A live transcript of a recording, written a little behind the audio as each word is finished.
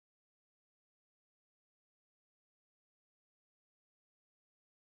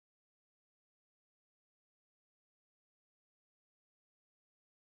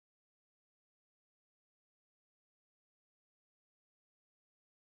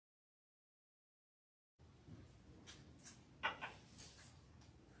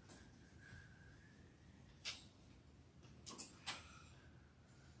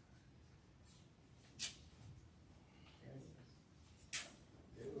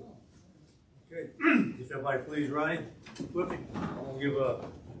Okay, if everybody please rise with me. I'm going to give a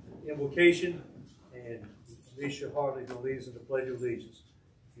invocation, and Misha Hartley will lead us in the Pledge of Allegiance.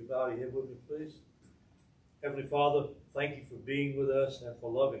 If you bow your head with me, please. Heavenly Father, thank you for being with us and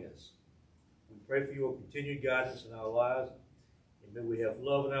for loving us. We pray for your continued guidance in our lives, and may we have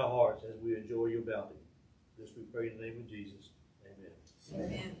love in our hearts as we enjoy your bounty. This we pray in the name of Jesus. Amen.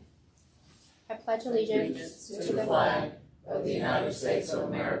 Amen. I pledge allegiance to the flag of the United States of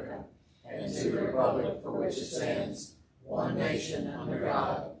America and to the republic for which it stands, one nation under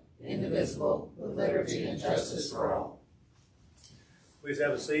God, indivisible, with liberty and justice for all. Please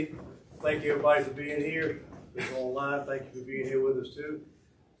have a seat. Thank you everybody for being here. Those online, thank you for being here with us too.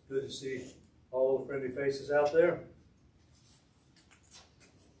 It's good to see all the friendly faces out there.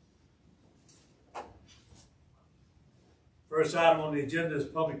 First item on the agenda is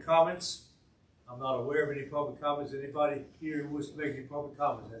public comments. I'm not aware of any public comments. Anybody here who wishes to make any public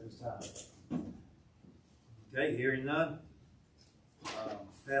comments at this time? Okay, hearing none.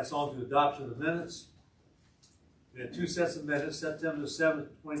 Pass on to adoption of the minutes. We had two sets of minutes, September 7th,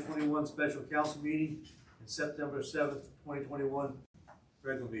 2021 special council meeting and September 7th, 2021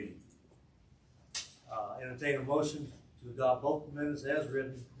 regular meeting. Entertain a motion to adopt both the minutes as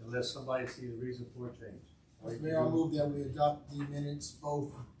written unless somebody sees a reason for a change. Mr. Mayor, I move that we adopt the minutes,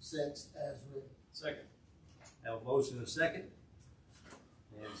 both sets as written. Second. Have a motion and a second.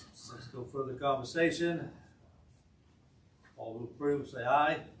 And let's go further conversation. All who approve say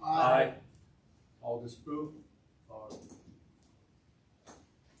aye. Aye. All disapprove? Or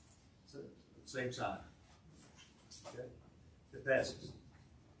same sign. Okay. It passes.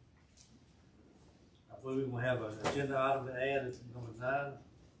 I believe we will have an agenda item to add at number 9.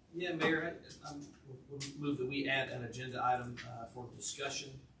 Yeah, Mayor, we'll move that we add an agenda item for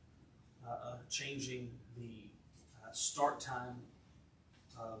discussion, changing the start time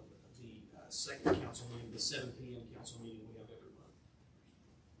of the second council meeting, the 7 p.m. council meeting we have every month.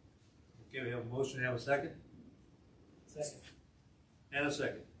 Okay, we have a motion, have a second? Second. And a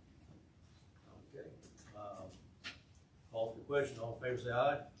second. Okay. Call for the question. All in favor say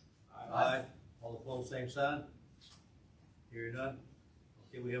aye. Aye. All opposed, same sign. Hearing none.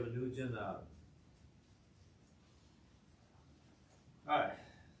 Okay, we have a new agenda item. All right.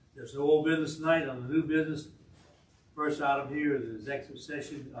 There's no old business tonight. On the new business, first item here is executive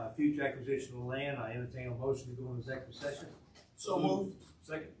session, future acquisition of land. I entertain a motion to go into executive session. So moved.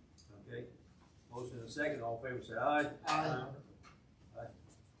 Second. Okay. Motion and a second. All in favor say aye. Aye.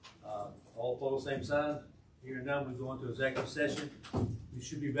 All opposed, same sign. Hearing none, we go into executive session. We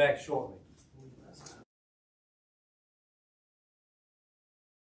should be back shortly.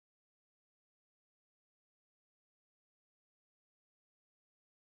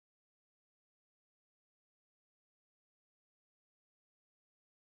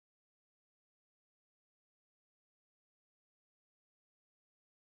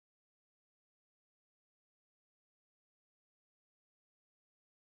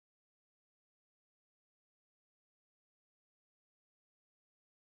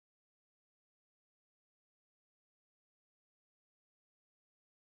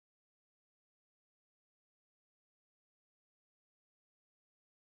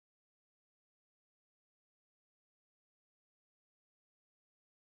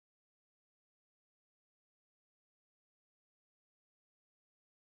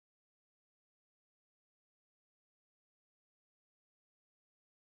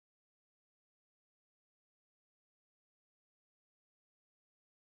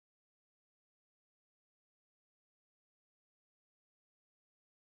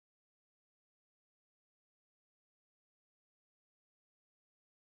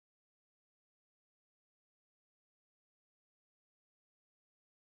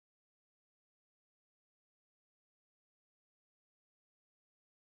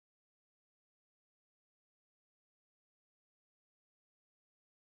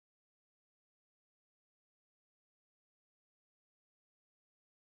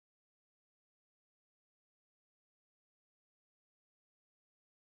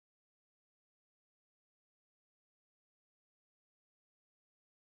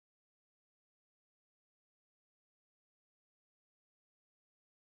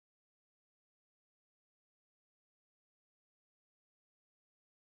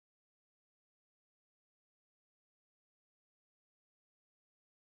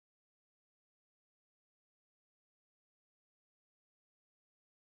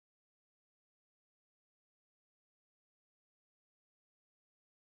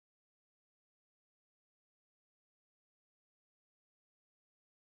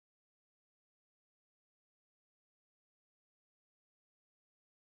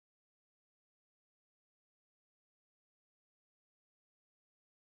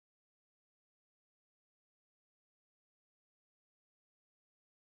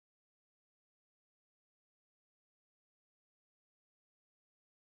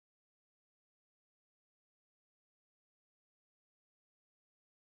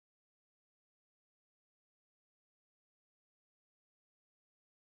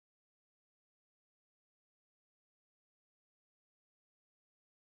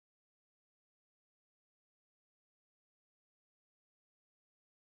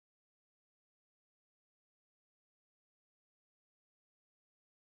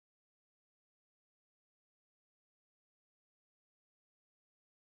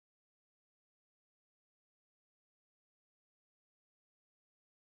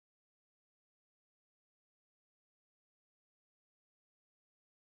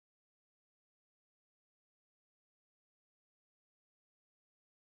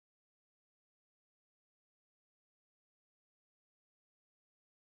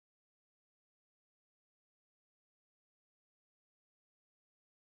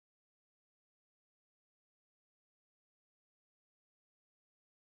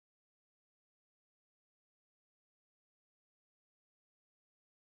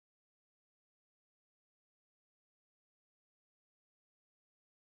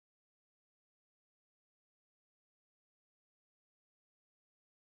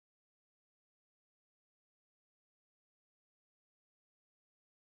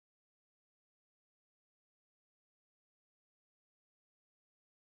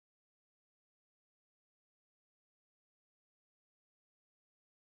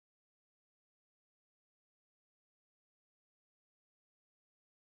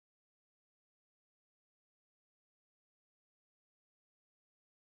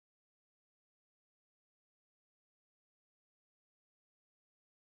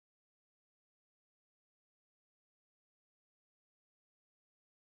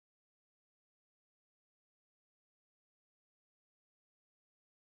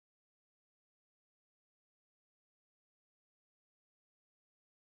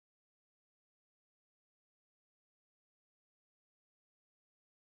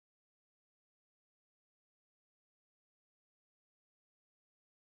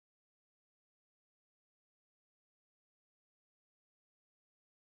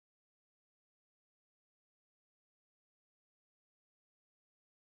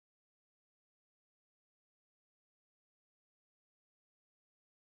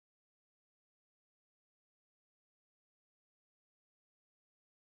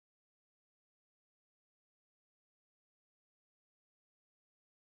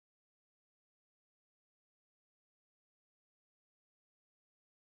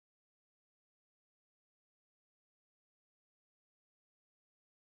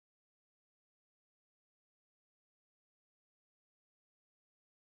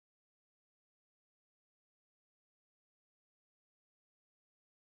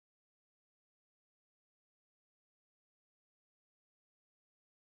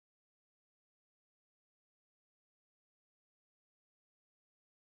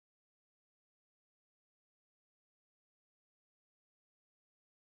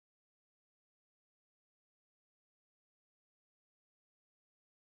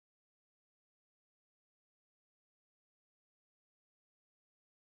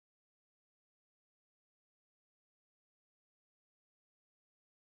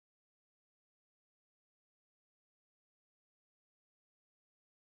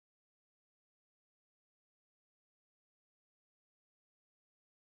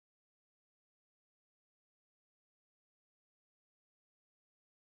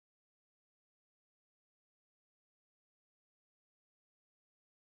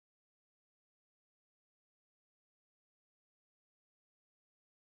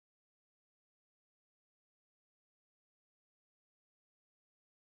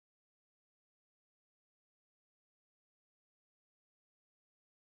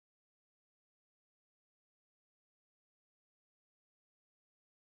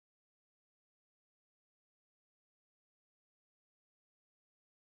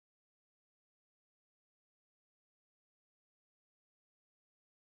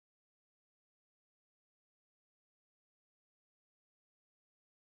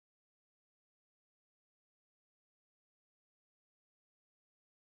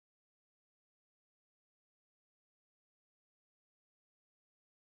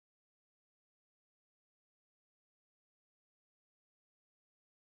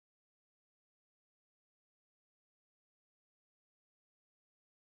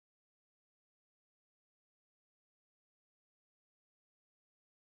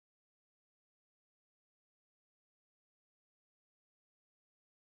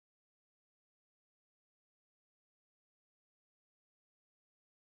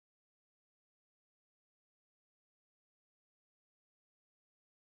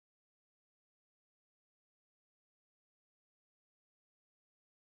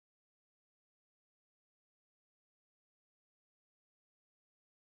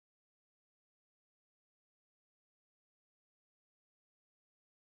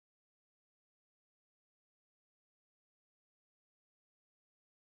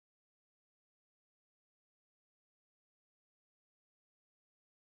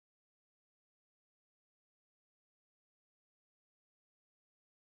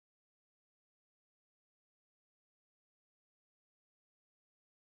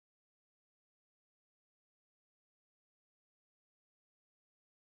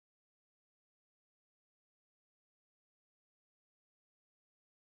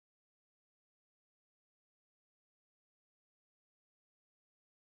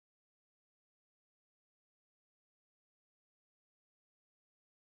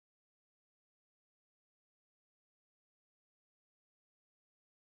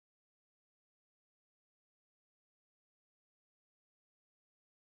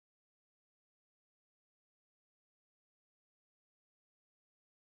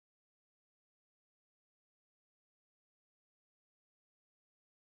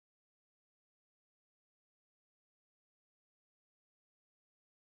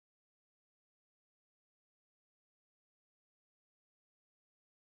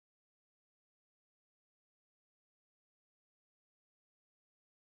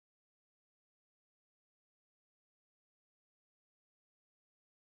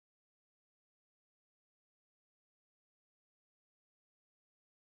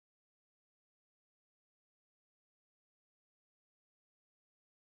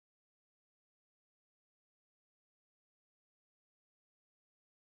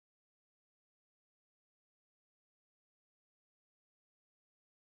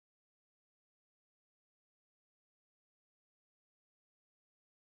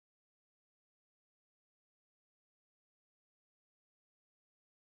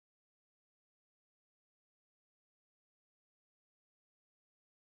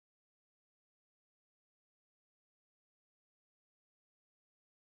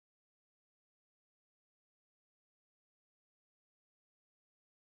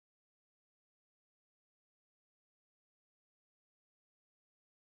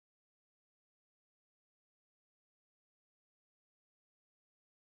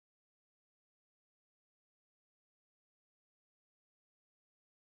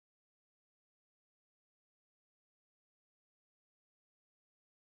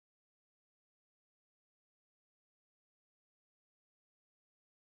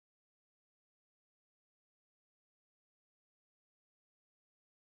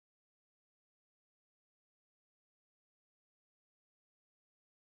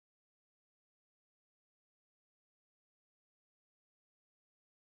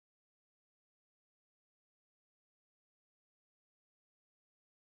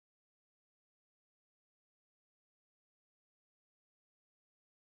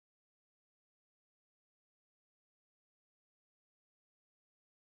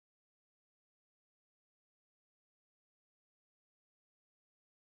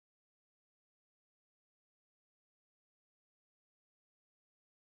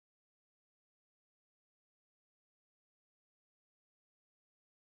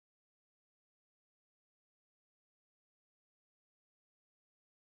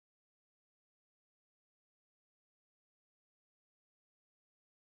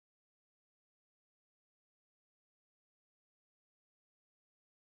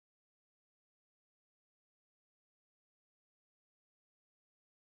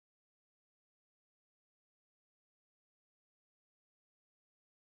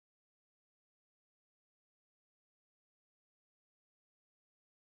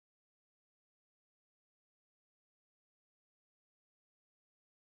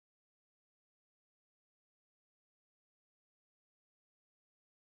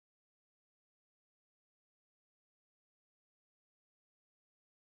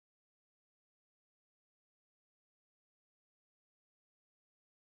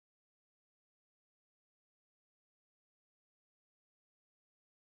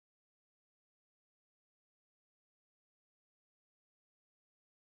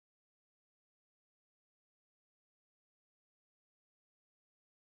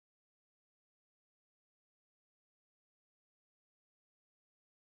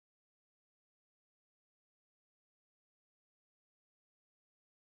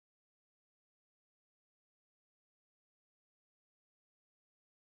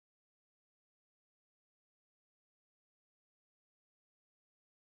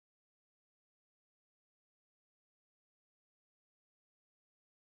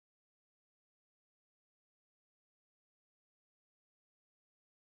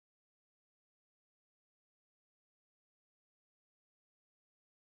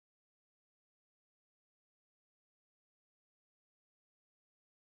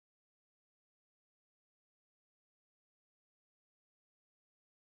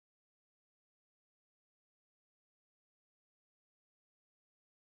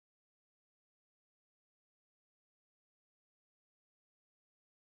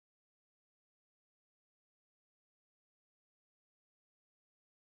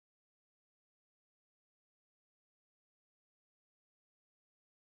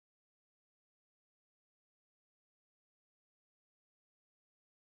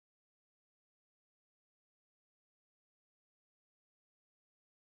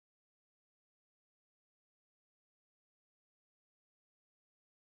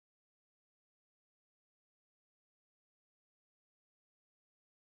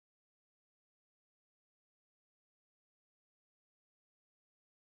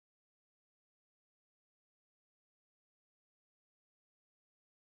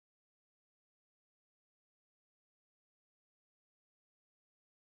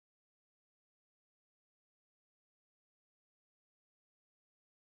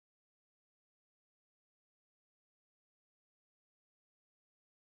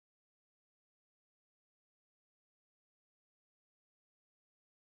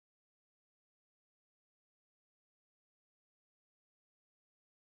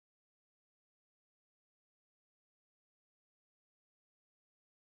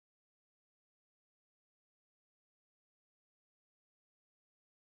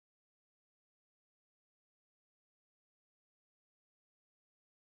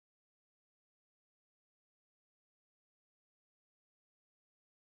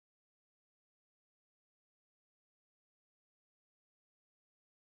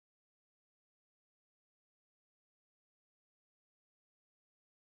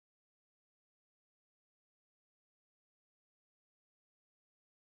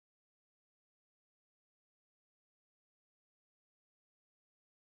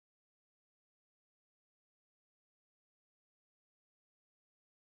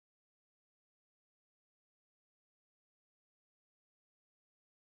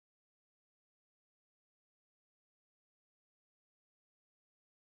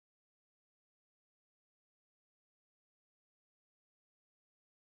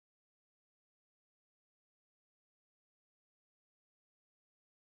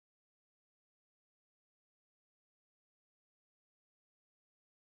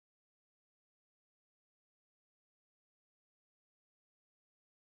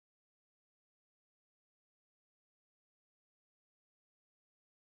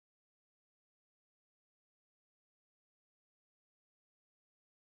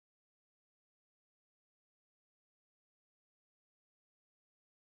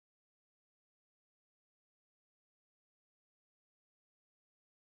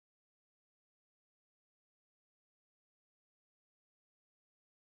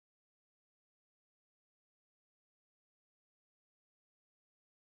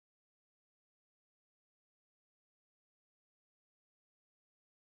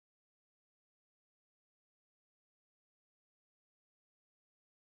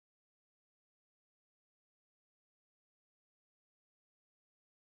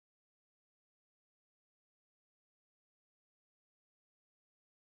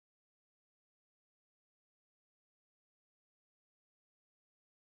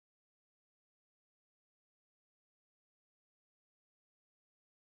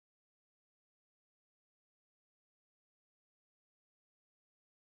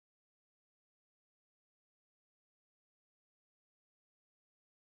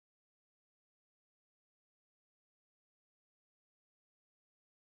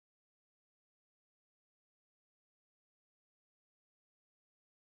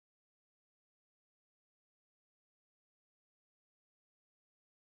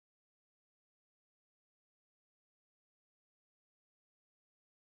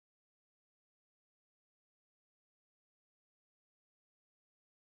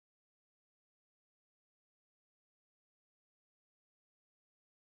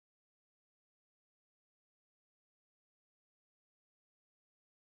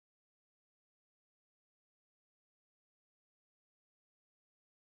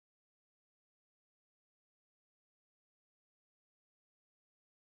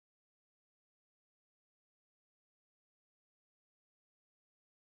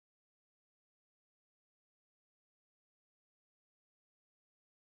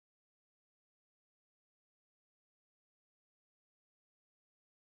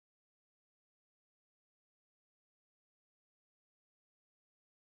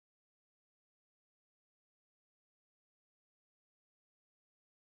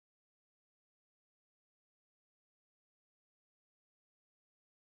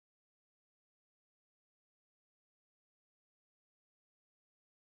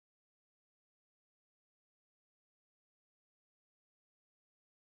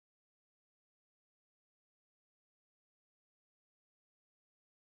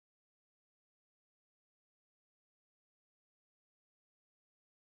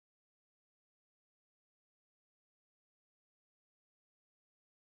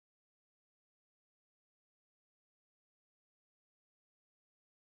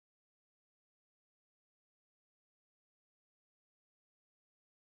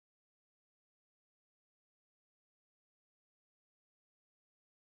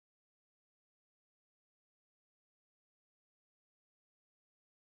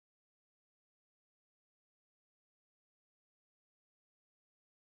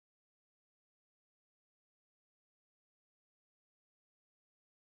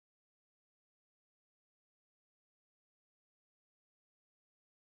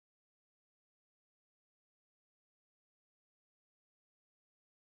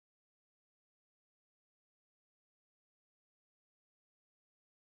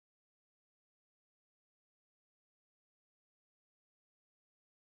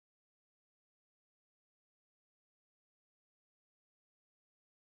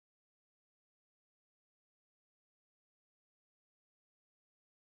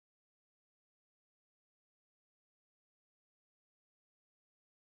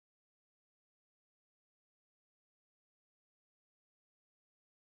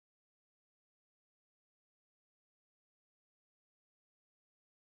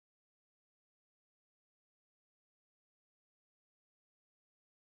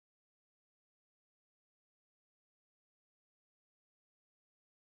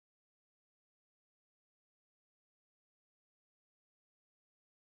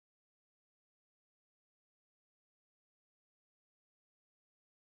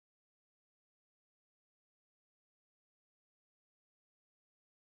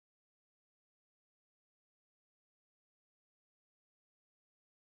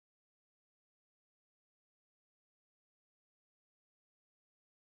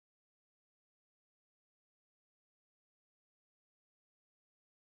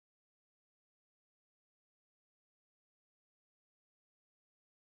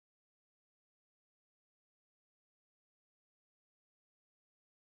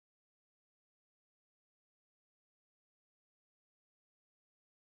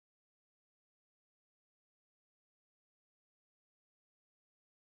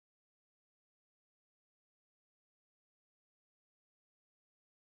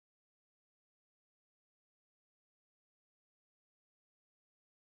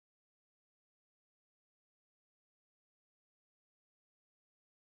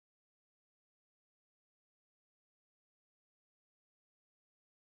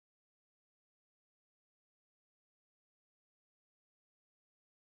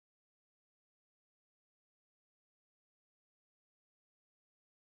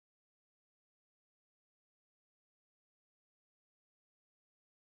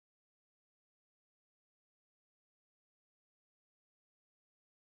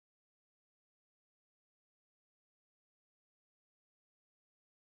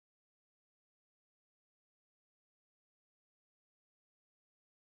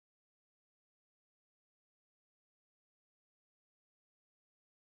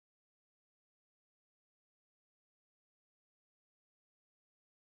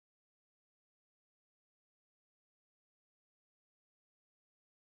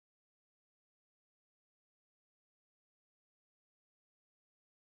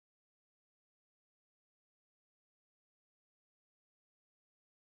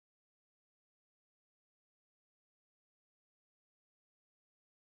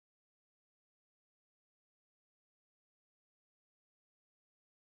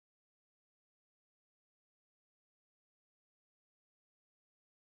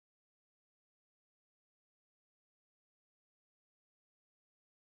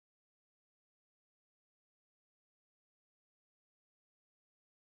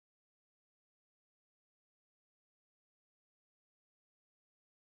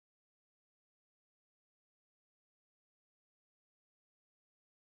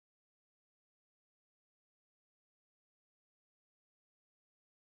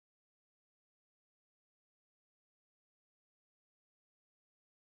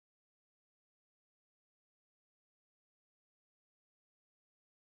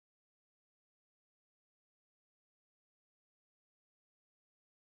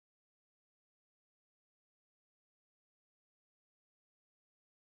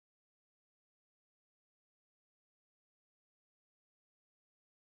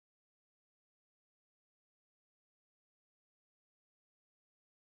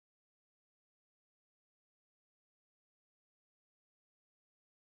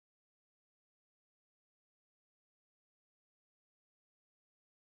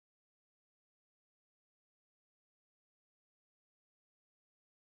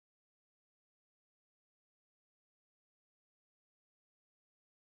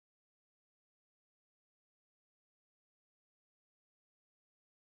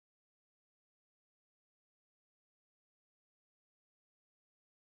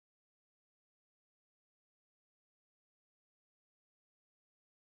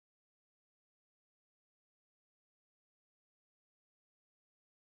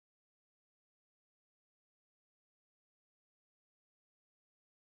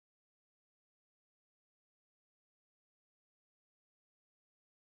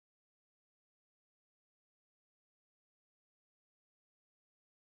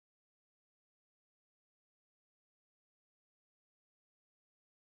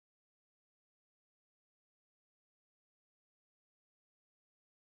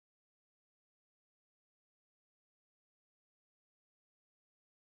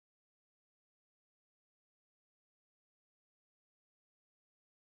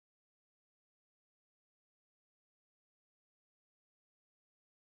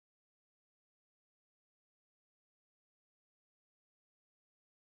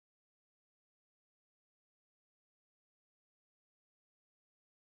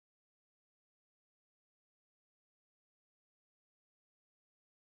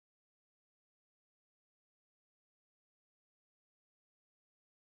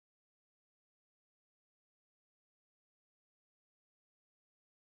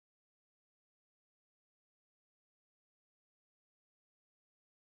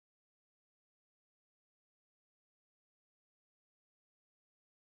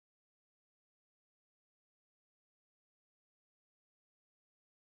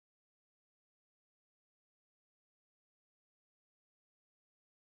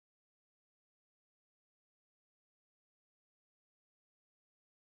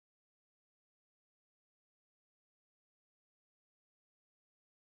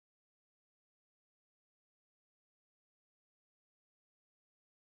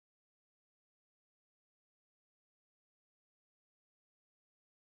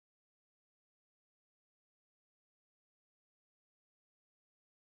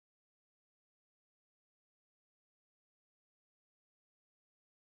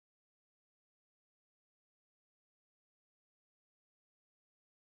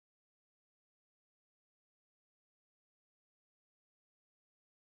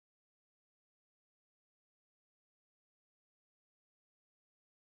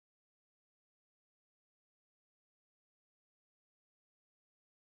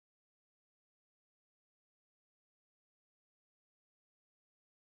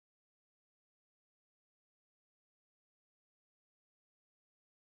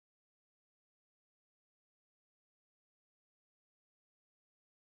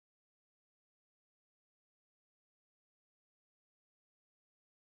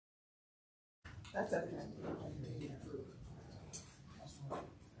 That's okay.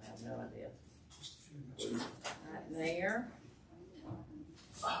 I have no idea. All right, Mayor.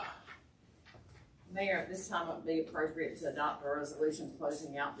 Mayor, at this time it would be appropriate to adopt a resolution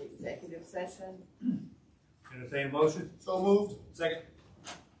closing out the executive session. Entertain a motion? So moved. Second.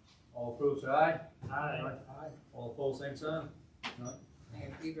 All approved, say aye. Aye. All opposed, same sign.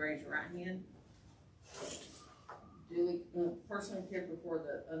 Mayor, if you raise your right hand. Duly, person appeared before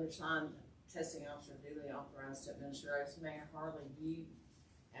the undersigned testing officer duly authorized to administer oaths. Mayor Harley, you,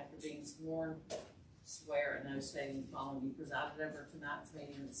 after being sworn, swear an oath stating the following: you presided over tonight's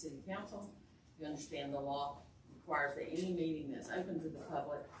meeting of the city council. You understand the law requires that any meeting that's open to the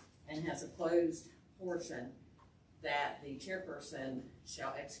public and has a closed portion, that the chairperson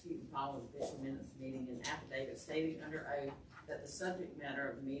shall execute and follow the official minutes of the meeting and affidavit stating under oath that the subject matter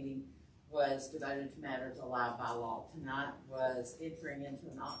of the meeting was devoted to matters allowed by law. Tonight was entering into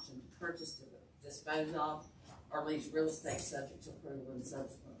an option to purchase, dispose of, or lease real estate subject to approval and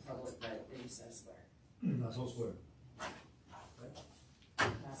subsequent public vote. Do you so swear? I so swear.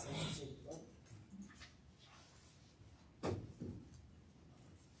 Can I say so?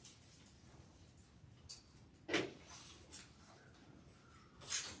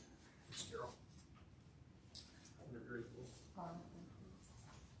 Ms. Carroll. I'm grateful.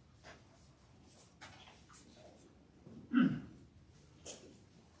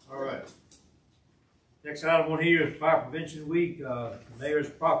 All right. Next item on here is Fire Prevention Week, the Mayor's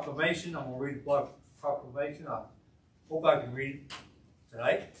proclamation. I'm gonna read the proclamation. I hope I can read it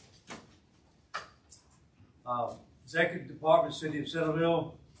tonight. Executive Department, City of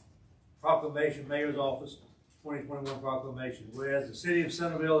Centerville, Proclamation, Mayor's Office, 2021 Proclamation. Whereas the City of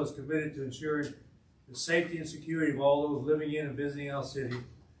Centerville is committed to ensuring the safety and security of all those living in and visiting our city.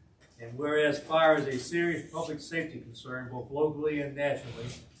 And whereas fire is a serious public safety concern, both locally and nationally,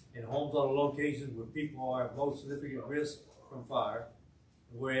 and homes are the locations where people are at most significant risk from fire.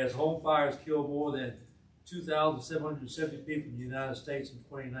 And whereas home fires killed more than 2,770 people in the United States in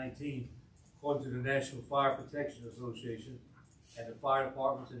 2019, according to the National Fire Protection Association, and the fire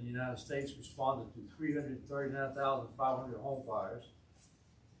departments in the United States responded to 339,500 home fires.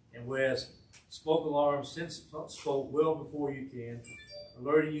 And whereas smoke alarms since spoke well before you can,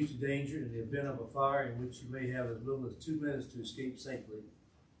 alerting you to danger in the event of a fire in which you may have as little as 2 minutes to escape safely.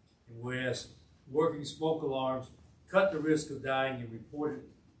 And whereas working smoke alarms cut the risk of dying in reported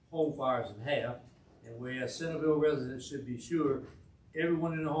home fires in half. And whereas Centerville residents should be sure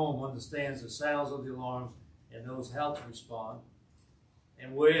everyone in the home understands the sounds of the alarms and knows how to respond.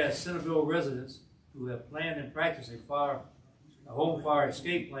 And whereas Centerville residents who have planned and practiced a home fire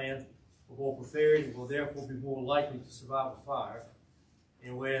escape plan are more prepared and will therefore be more likely to survive a fire.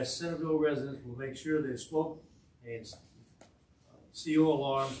 And whereas Centerville residents will make sure their smoke and CO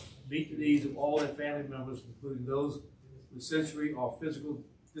alarms meet the needs of all their family members, including those with sensory or physical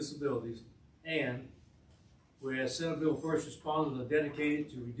disabilities. And whereas Centerville first responders are dedicated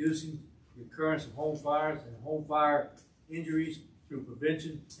to reducing the occurrence of home fires and home fire injuries through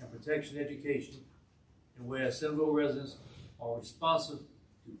prevention and protection education. And whereas Centerville residents are responsive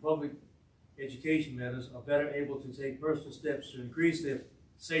to public education matters, are better able to take personal steps to increase their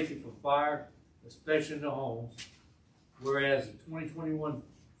safety from fire, especially in their homes. Whereas the 2021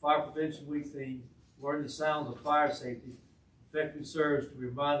 Fire Prevention Week theme, Learn the Sounds of Fire Safety, effectively serves to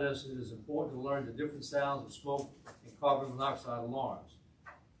remind us it is important to learn the different sounds of smoke and carbon monoxide alarms.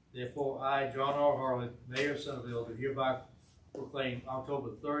 Therefore, I, John R. Harley, Mayor of Centerville, do hereby proclaim October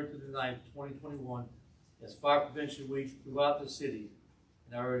 3rd to the 9th, 2021 as Fire Prevention Week throughout the city.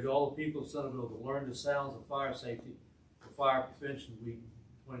 And I urge all the people of Centerville to learn the sounds of fire safety for Fire Prevention Week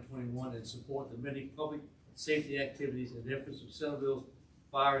 2021 and support the many public safety activities and efforts of Centerville's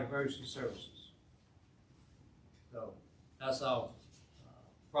fire and emergency services. So that's our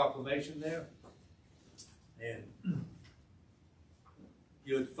proclamation there. And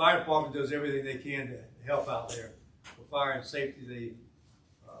the fire department does everything they can to help out there for fire and safety. They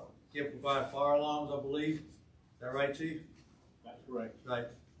can provide fire alarms, I believe. Is that right, Chief? That's correct. Right,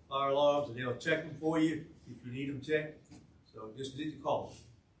 fire alarms, and they'll check them for you if you need them checked. So just need to call them.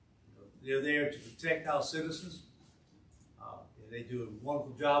 They're there to protect our citizens. And they do a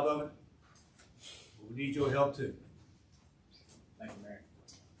wonderful job of it. But we need your help too. Thank you, Mayor.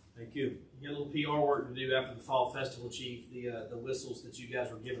 Thank you. You got a little PR work to do after the fall festival, Chief. The whistles that you guys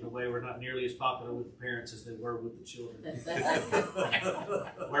were giving away were not nearly as popular with the parents as they were with the children.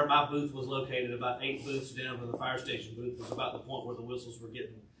 Where my booth was located, about 8 booths down from the fire station booth, was about the point where the whistles were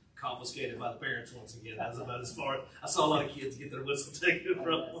getting confiscated by the parents once again. That was about as far. I saw a lot of kids get their whistle taken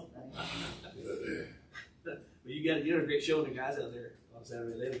from them. But you had a great show, the guys out there on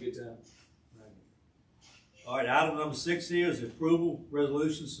Saturday. They had a good time. All right, item number 6 here is approval,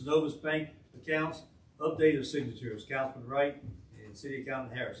 resolution, Synovus Bank accounts, update of signatures. Councilman Wright and City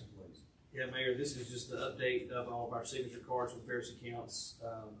Accountant Harrison, please. Yeah, Mayor, this is just the update of all of our signature cards with various accounts,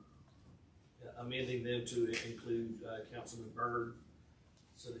 amending them to include Councilman Byrd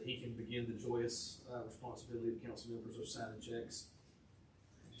so that he can begin the joyous responsibility of council members of signing checks.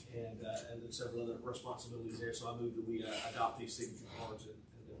 And then several other responsibilities there. So I move that we adopt these signature cards and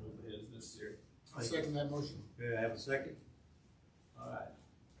then move ahead as necessary. I second that motion. Okay, I have a second. All right.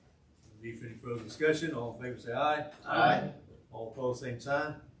 No need for any further discussion. All in favor say aye. Aye. All opposed, same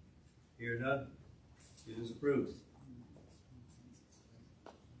sign. Hear none. It is approved.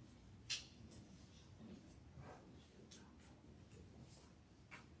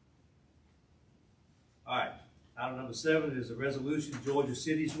 All right. Item number 7 is a resolution, Georgia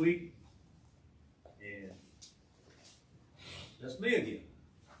Cities Week. And that's me again.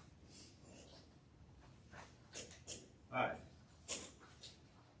 All right.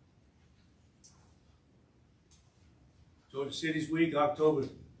 Georgia Cities Week, October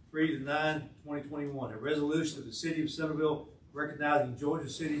 3 to 9, 2021. A resolution of the City of Centerville recognizing Georgia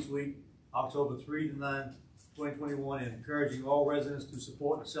Cities Week, October 3 to 9, 2021, and encouraging all residents to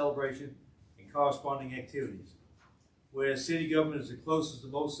support the celebration and corresponding activities. Whereas city government is the closest to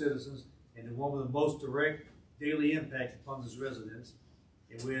most citizens and the one with the most direct daily impact upon its residents,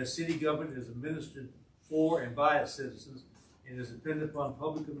 and whereas city government is administered for and by its citizens and is dependent upon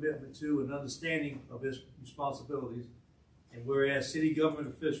public commitment to and understanding of its responsibilities, and whereas city government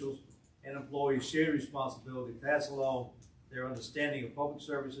officials and employees share responsibility to pass along their understanding of public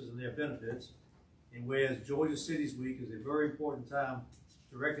services and their benefits, and whereas Georgia Cities Week is a very important time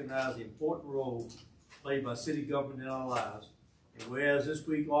to recognize the important role played by city government in our lives, and whereas this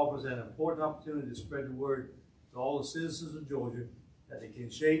week offers an important opportunity to spread the word to all the citizens of Georgia that they can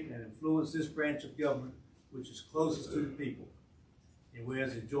shape and influence this branch of government which is closest to the people, and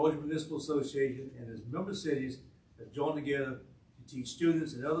whereas the Georgia Municipal Association and its member cities have joined together to teach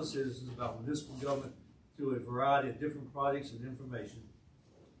students and other citizens about municipal government through a variety of different projects and information,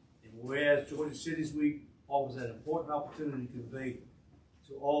 and whereas Georgia Cities Week offers an important opportunity to convey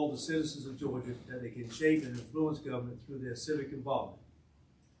to all the citizens of Georgia that they can shape and influence government through their civic involvement.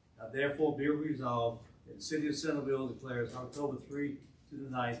 Now therefore be resolved that the City of Centerville declares October 3 to the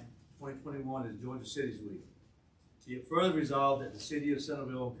 9th, 2021 as Georgia Cities Week. Be it further resolved that the City of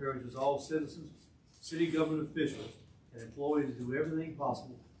Centerville encourages all citizens, city government officials, and employees to do everything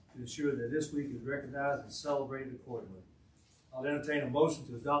possible to ensure that this week is recognized and celebrated accordingly. I'll entertain a motion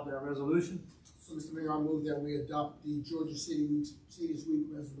to adopt that resolution. So, Mr. Mayor, I move that we adopt the Georgia Cities Week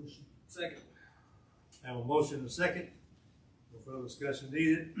resolution. Second. I have a motion and a second. No further discussion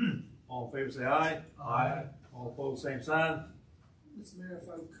needed. All in favor say aye. Aye. All opposed, same sign. Mr. Mayor, if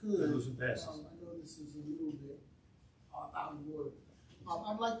I could, Resolution passes. I know this is a little bit out of order.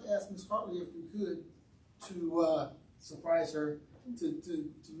 I'd like to ask Ms. Hartley if we could to surprise her to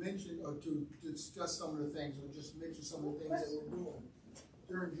mention or to discuss some of the things, or just mention some of the things that we're doing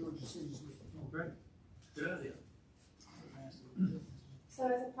during Georgia Cities Week. Okay. Good idea. So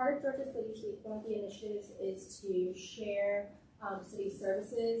as a part of Georgia Cities Week, one of the initiatives is to share city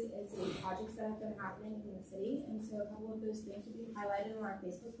services and city projects that have been happening in the city. And so a couple of those things will be highlighted on our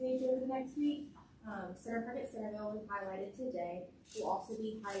Facebook page over the next week. Center Park at Centerville we highlighted today. We'll also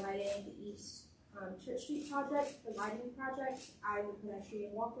be highlighting the East Church Street project, the lighting project, adding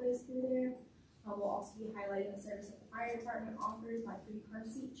pedestrian walkways through there. We'll also be highlighting the service that the fire department offers by free car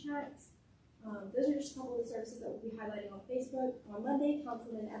seat checks. Those are just a couple of the services that we'll be highlighting on Facebook. On Monday,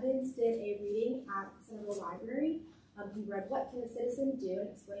 Councilman Evans did a reading at the Centerville Library. He read What Can a Citizen Do and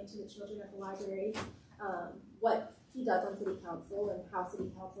explained to the children at the library what he does on City Council and how City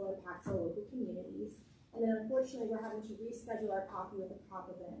Council impacts our local communities. And then unfortunately, we're having to reschedule our coffee with a prop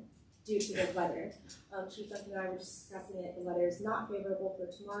event due to the weather. Chief Duncan and I were discussing it. The weather is not favorable for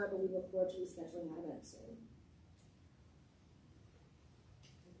tomorrow, but we look forward to rescheduling that event soon.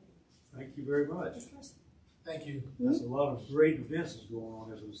 Thank you very much. Thank you. That's a lot of great events that's going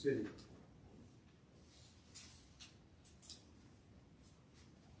on as a city.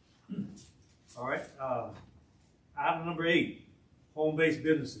 All right. Item number 8, home-based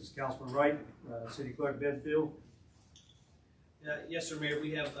businesses. Councilman Wright, City Clerk Bedfield. Yes, sir, Mayor.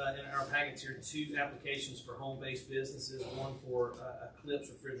 We have in our packets here 2 applications for home-based businesses. One for Eclipse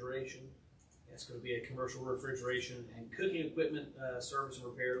Refrigeration. It's going to be a commercial refrigeration and cooking equipment service and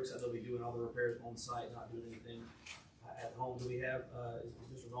repair. Looks like they'll be doing all the repairs on site, not doing anything at home. Do we have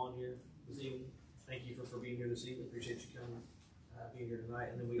is Mr. Vaughn here this evening? Thank you for being here this evening. Appreciate you coming, being here tonight.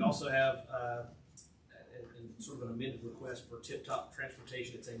 And then we also have sort of an amended request for Tip Top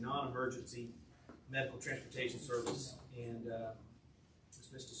Transportation. It's a non-emergency medical transportation service. And is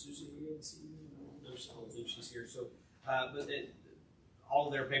Ms. DeSouza here this evening? No, I don't believe she's here. So, all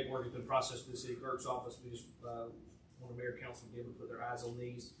of their paperwork has been processed through the city clerk's office. We just want the mayor and council to be able to put their eyes on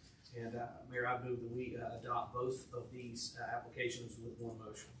these. And Mayor, I move that we adopt both of these applications with one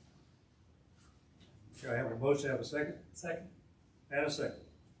motion. Okay, I have a motion, have a second? Second. And a second.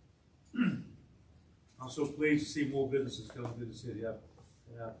 I'm so pleased to see more businesses coming to the city.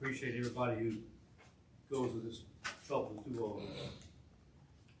 And I appreciate everybody who goes with this trouble to do all this.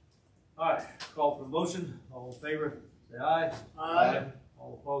 All right, call for the motion. All in favor, say aye. Aye.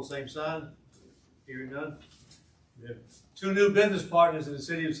 All opposed, same sign. Hearing none. We have 2 new business partners in the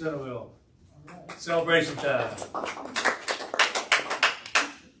city of Centerville. Celebration time.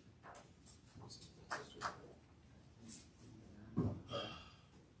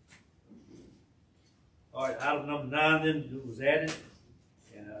 All right, item number 9 then was added,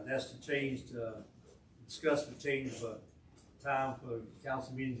 and that's to change, discuss the change of time for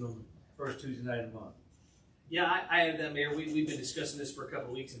council meetings on the first Tuesday night of the month. Yeah, I have that, Mayor. We've been discussing this for a couple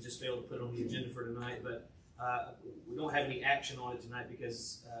of weeks and just failed to put it on the agenda for tonight, but we don't have any action on it tonight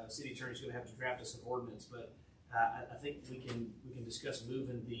because city attorney's going to have to draft us an ordinance. But I think we can discuss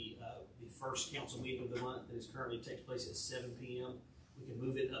moving the first council meeting of the month that is currently takes place at 7 p.m. We can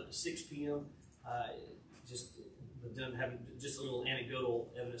move it up to 6 p.m. Just a little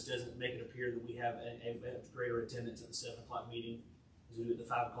anecdotal evidence doesn't make it appear that we have a greater attendance at the 7 o'clock meeting as we do at the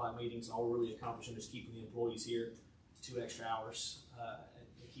 5 o'clock meetings. All we're really accomplishing is keeping the employees here 2 extra hours.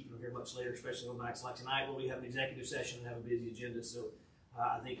 And keeping them here much later, especially on nights like tonight where we have an executive session and have a busy agenda. So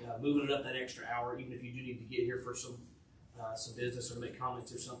I think moving it up that extra hour, even if you do need to get here for some business or to make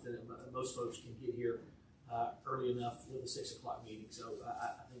comments or something, most folks can get here early enough with a 6 o'clock meeting. So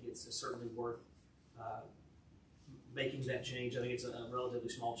I think it's certainly worth making that change. I think it's a relatively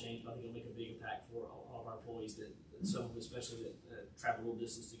small change, but I think it'll make a big impact for all of our employees that some of them, especially that travel a little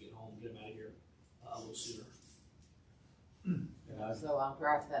distance to get home, get them out of here a little sooner. So I'll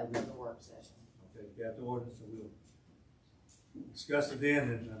draft that for the work session. Okay, you got the ordinance, and we'll discuss it then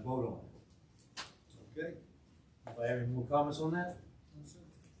and vote on it. Okay. Anybody have any more comments on that?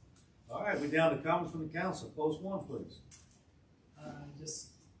 All right, we're down to comments from the council. Post 1, please. Just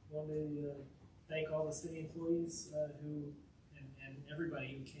wanted to thank all the city employees who and everybody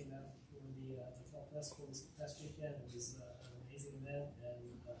who came out for the fall festival this past weekend. It was an amazing event,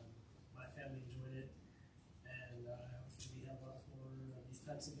 and my family enjoyed it. And I hope we have lots more of these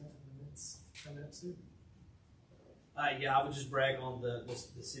types of events coming up soon. Yeah, I would just brag on the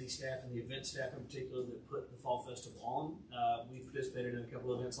city staff and the event staff in particular that put the fall festival on. We participated in a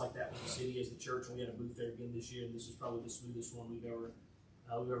couple of events like that with the city as the church, and we had a booth there again this year. And this is probably the smoothest one we've ever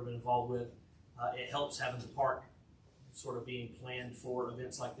been involved with. It helps having the park sort of being planned for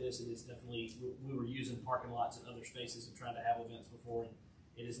events like this. It is definitely, we were using parking lots and other spaces and trying to have events before, and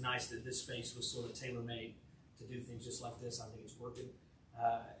it is nice that this space was sort of tailor-made to do things just like this. I think it's working.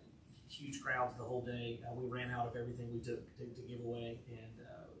 Huge crowds the whole day. We ran out of everything we took to give away, and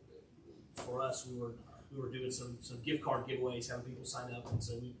for us, we were doing some gift card giveaways, having people sign up, and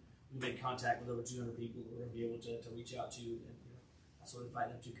so we made contact with over 200 people that we're going to be able to reach out to, and I sort of invite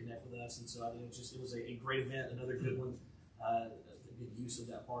them to connect with us. And so I think it was a great event, another good one, a good use of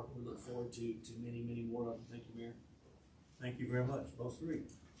that park. We look forward to many, many more of them. Thank you, Mayor. Thank you very much. Post 3.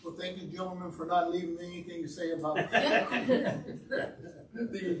 Well, thank you, gentlemen, for not leaving me anything to say about the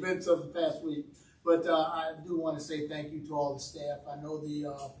events of the past week. But I do want to say thank you to all the staff. I know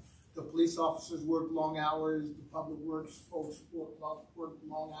the police officers worked long hours, the public works folks worked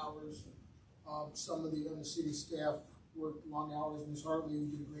long hours. Some of the other city staff worked long hours. Ms. Hartley, you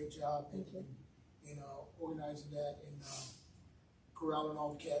did a great job in organizing that and corralling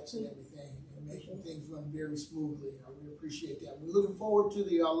all the cats and everything and making things run very smoothly. We appreciate that. We're looking forward to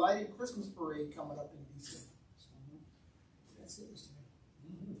the lighted Christmas parade coming up in December. That's it, Mr.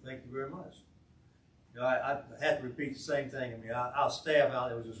 Mayor. Thank you very much. You know, I have to repeat the same thing. I mean, our staff out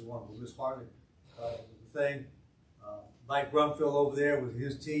there was just wonderful. Ms. Hartley, the thing. Mike Brumfield over there with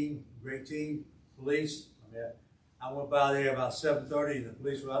his team, great team, police. I mean, I went by there about 7:30, and the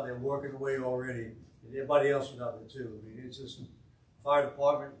police were out there working away already. And everybody else was out there too. I mean, it's just fire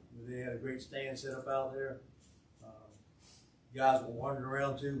department. They had a great stand set up out there. Guys were wandering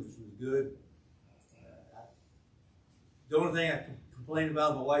around too, which was good. The only thing I complained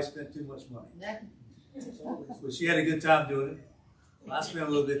about, my wife spent too much money. But she had a good time doing it. Well, I spent a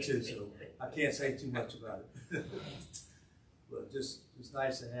little bit too, so I can't say too much about it. But just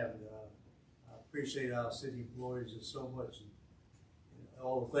nice to have it. I appreciate our city employees just so much, and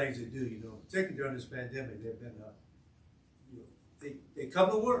all the things they do. You know, particularly during this pandemic, they've been they come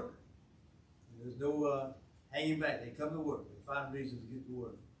to work. There's no hanging back. They come to work. They find reasons to get to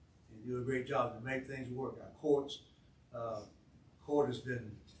work. They do a great job to make things work. Our court has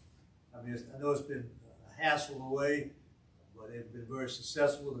been, I know it's been a hassle in a way, but they've been very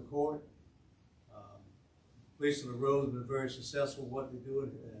successful in the court. Police on the road have been very successful in what they're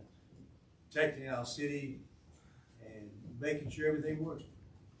doing, protecting our city and making sure everything works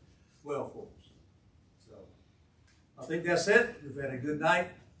well for us. So I think that's it. We've had a good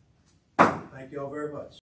night. Thank you all very much.